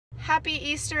Happy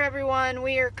Easter, everyone.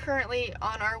 We are currently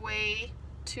on our way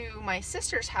to my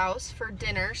sister's house for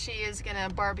dinner. She is gonna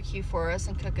barbecue for us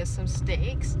and cook us some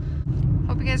steaks.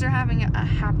 Hope you guys are having a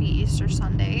happy Easter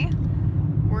Sunday.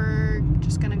 We're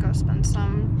just gonna go spend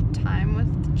some time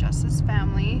with Jess's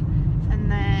family and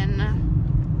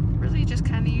then really just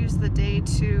kind of use the day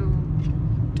to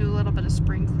do a little bit of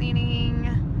spring cleaning.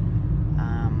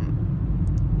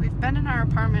 We've been in our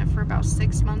apartment for about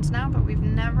 6 months now, but we've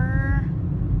never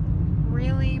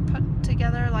really put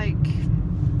together like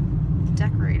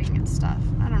decorating and stuff.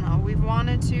 I don't know, we've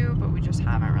wanted to, but we just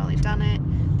haven't really done it.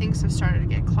 Things have started to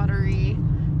get cluttery.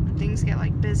 When things get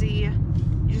like busy,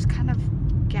 you just kind of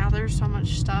gather so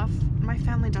much stuff. My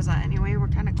family does that anyway. We're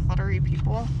kind of cluttery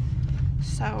people.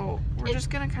 So we're just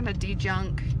gonna kind of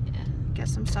de-junk, get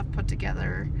some stuff put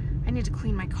together. I need to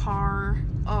clean my car.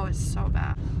 Oh, it's so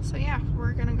bad. So yeah,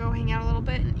 we're gonna go hang out a little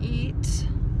bit and eat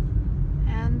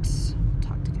and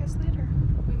talk to you guys later.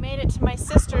 We made it to my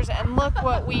sister's and look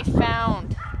what we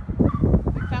found.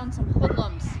 We found some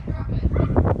hoodlums.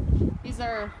 These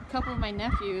are a couple of my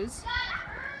nephews.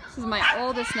 This is my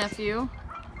oldest nephew.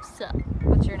 What's up?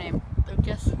 What's your name?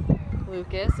 Lucas.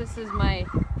 Lucas. This is my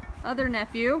other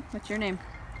nephew. What's your name?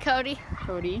 Cody.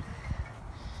 Cody.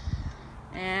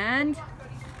 And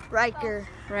Riker.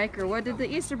 Riker. What did the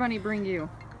Easter Bunny bring you?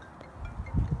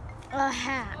 A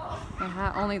hat. A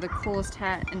hat. Only the coolest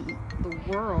hat in the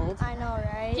world. I know,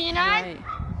 right? Right.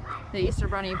 The Easter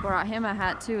Bunny brought him a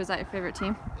hat too. Is that your favorite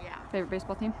team? Yeah. Favorite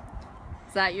baseball team?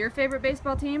 Is that your favorite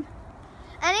baseball team?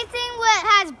 Anything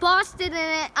that has Boston in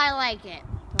it, I like it.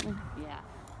 Yeah.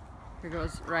 Here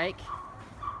goes Reich.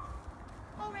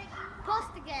 Oh, right.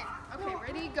 Post again. Okay,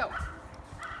 ready, go.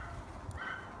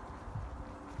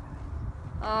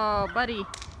 Oh, buddy.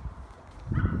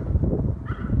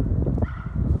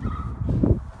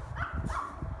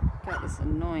 Got this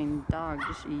annoying dog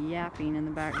just yapping in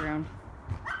the background.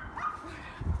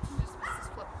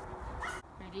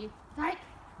 Ready? Right.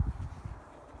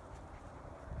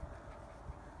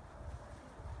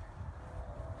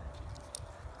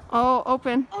 Oh,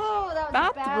 open. Oh, that was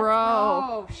Bad a bad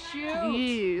throw. throw. Shoot.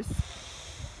 Jeez.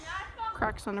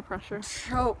 Cracks under pressure.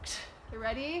 Choked. You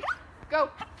ready? Go.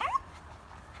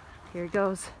 Here it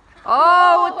goes.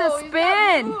 Oh, with the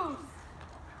spin.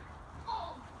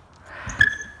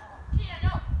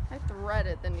 I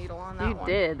threaded the needle on that one.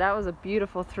 You did. That was a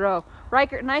beautiful throw.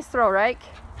 Riker, nice throw, Reich.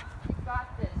 You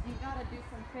got this. You gotta do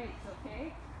some fakes,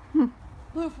 okay?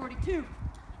 Blue 42. You're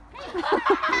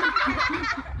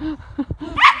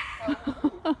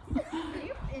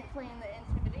playing the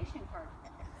intimidation card.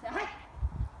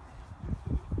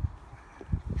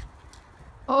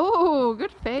 Oh,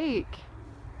 good fake.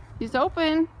 He's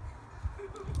open.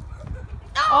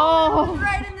 Oh!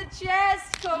 Right in the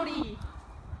chest, Cody.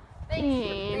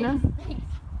 Thanks.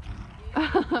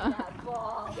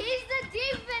 He's the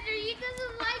defender. He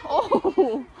doesn't like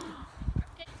Oh!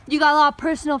 You got a lot of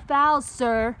personal fouls,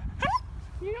 sir.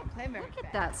 You don't play very fast. Look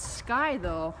at that sky,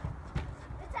 though.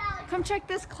 Come check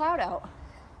this cloud out.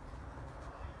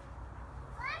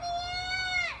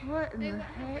 What in the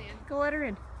heck? Go let her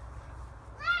in.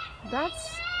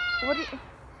 That's... What do you...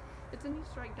 It's a new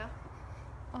strike, duh.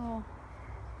 Oh.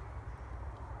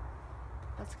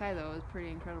 That sky, though, is pretty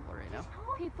incredible right now.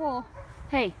 People.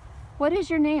 Hey, what is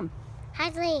your name?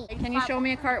 Hadley. Can you show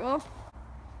me a cartwheel?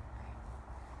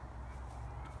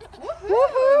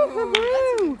 Woohoo!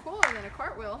 That's even cooler than a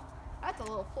cartwheel. That's a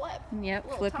little flip. Yep,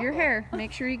 little flip your hair.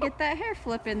 Make sure you get that hair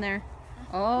flip in there.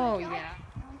 Oh, yeah.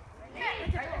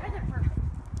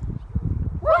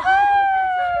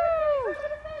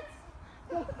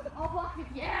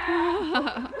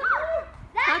 Yeah!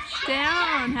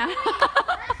 Touchdown!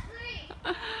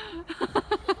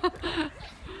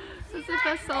 This is the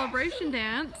best celebration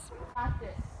dance.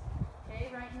 Okay,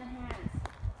 right in the hands.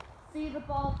 See the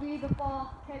ball, be the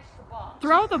ball, catch the ball.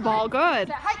 Throw the ball,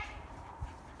 good.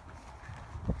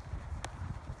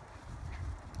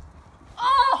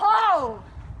 Oh!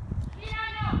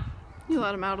 You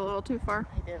let him out a little too far.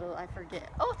 I did. I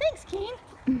forget. Oh, thanks, Keen.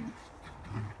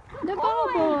 The ball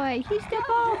boy. He's the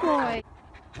ball boy.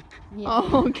 Yeah.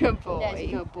 Oh, good boy. That's a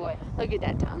good boy. Look at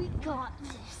that tongue. We got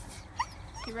this.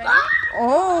 You ready?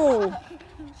 Oh!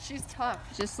 She's tough.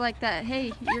 Just like that.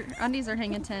 Hey, your undies are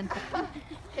hanging 10.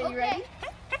 Okay, you ready?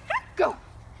 Go!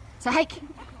 It's a hike. Here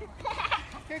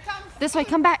it comes. This way.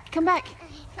 Come back. Come back.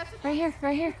 Right here.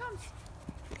 Right here. Here it comes.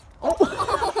 Oh!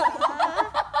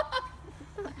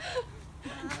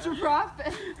 Drop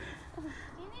it.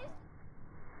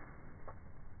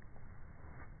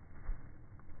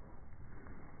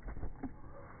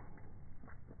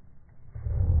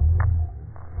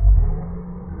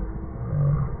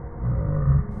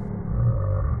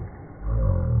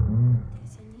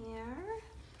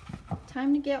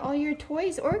 Time to get all your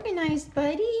toys organized,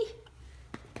 buddy.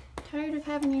 Tired of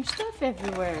having your stuff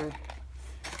everywhere.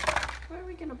 Where are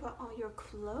we gonna put all your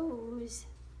clothes?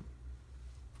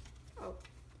 Oh.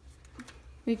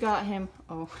 We got him,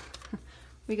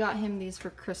 we got him these for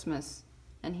Christmas,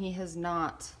 and he has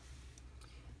not.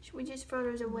 Should we just throw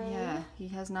those away? Yeah, he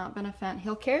has not been a fan.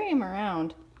 He'll carry him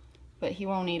around, but he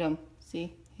won't eat them.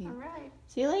 See? All right.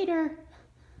 See you later.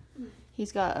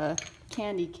 He's got a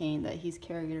candy cane that he's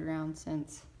carried around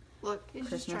since. Look, he's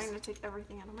Christmas. just trying to take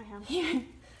everything out of my hand. Here,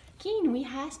 Keen, we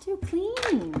has to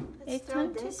clean. Let's It's throw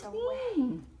time to this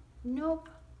clean. Nope.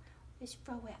 Let's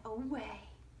throw it away.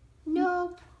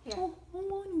 Nope. Here. Oh, I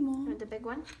want you, Mom. Want the big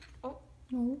one? Oh,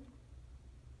 No.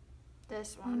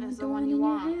 this one is the don't one want you in your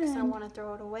want. Because I hand. want to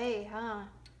throw it away, huh?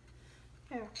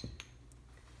 Here.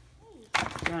 Do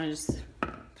you want to just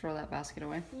throw that basket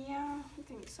away? Yeah, I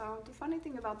think so. The funny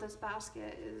thing about this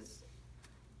basket is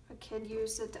a kid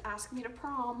used it to ask me to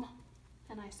prom,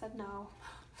 and I said no.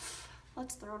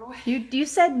 Let's throw it away. You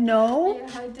said no?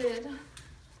 Yeah, I did.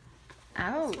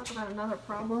 Ouch. Let's talk about another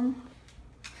problem.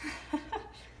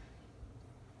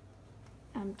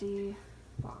 Empty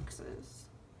boxes.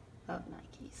 Of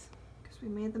Nikes. Because we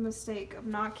made the mistake of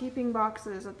not keeping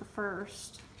boxes at the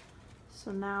first.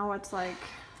 So now it's like,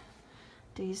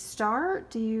 do you start?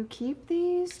 Do you keep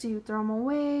these? Do you throw them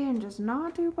away and just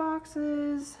not do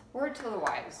boxes? Word to the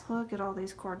wise. Look at all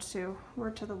these cords too.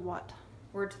 Word to the what?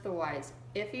 Word to the wise.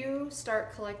 If you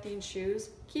start collecting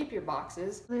shoes, keep your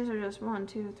boxes. These are just 1,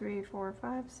 2, 3, 4,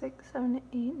 5, 6, 7,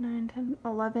 8, 9, 10,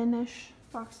 11-ish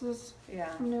boxes.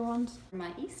 Yeah. New ones.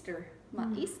 My Easter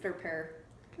pair.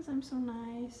 Because I'm so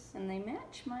nice. And they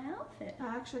match my outfit.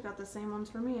 I actually got the same ones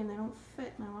for me and they don't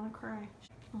fit and I want to cry.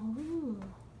 Ooh.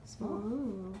 Small.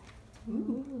 Ooh.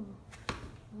 Ooh.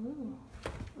 Ooh.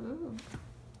 Ooh.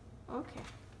 Okay.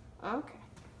 Okay.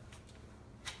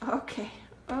 Okay.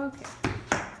 Okay.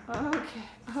 Okay.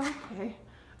 Okay.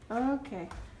 Okay.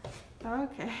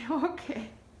 Okay. Okay.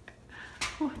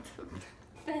 What the...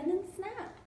 Fun and snap.